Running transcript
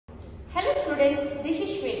Hello students, this is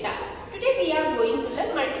Shweta. Today we are going to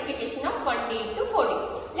learn multiplication of 1D into 4D.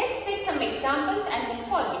 Let's take some examples and we'll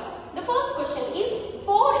solve it. The first question is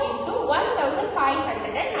 4 into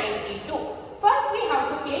 1592. First we have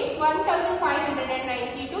to place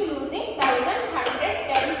 1592 using 1000,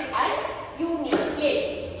 100, tens and units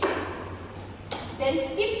place. Then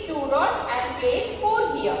skip 2 rows and place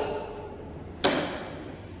 4 here.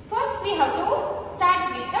 First we have to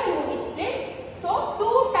start with the units place. So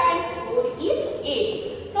 2 times 4 is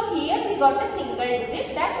 8. So here we got a single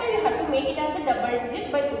digit. That's why you have to make it as a double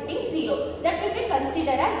digit by putting 0. That will be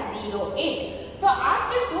considered as 0, 8. So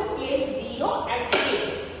after 2 place 0 and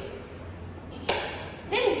 8.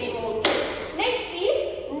 Then remove 2. Next is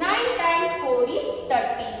 9 times 4 is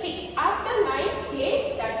 36. After 9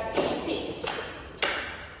 place 36.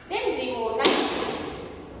 Then remove 9.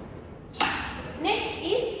 Next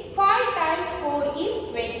is 5 times 4 is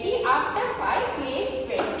 20. After 5 place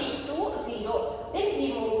 20 to 0. Then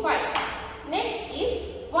remove 5. Next is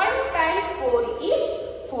 1 times 4 is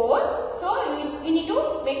 4. So we need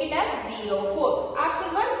to make it as 0, 4. After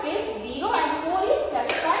 1 place 0 and 4 is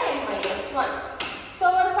plus 5 and minus 1. So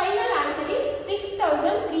our final answer is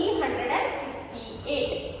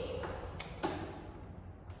 6368.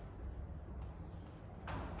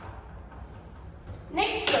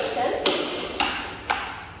 Next question.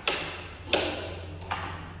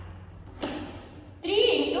 3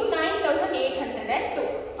 into 9802.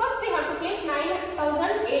 First we have to place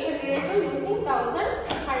 9802 using 1000,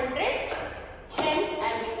 100, tens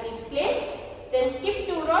and units place. Then skip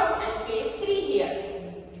 2 rows and place 3 here.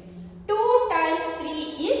 2 times 3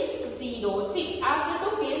 is 0, 6.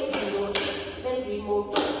 After 2 place 0, 6. Then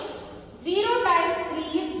remove 2. 0 times 3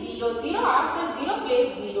 is 0, 0. After 0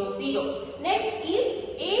 place 0, 0. Next is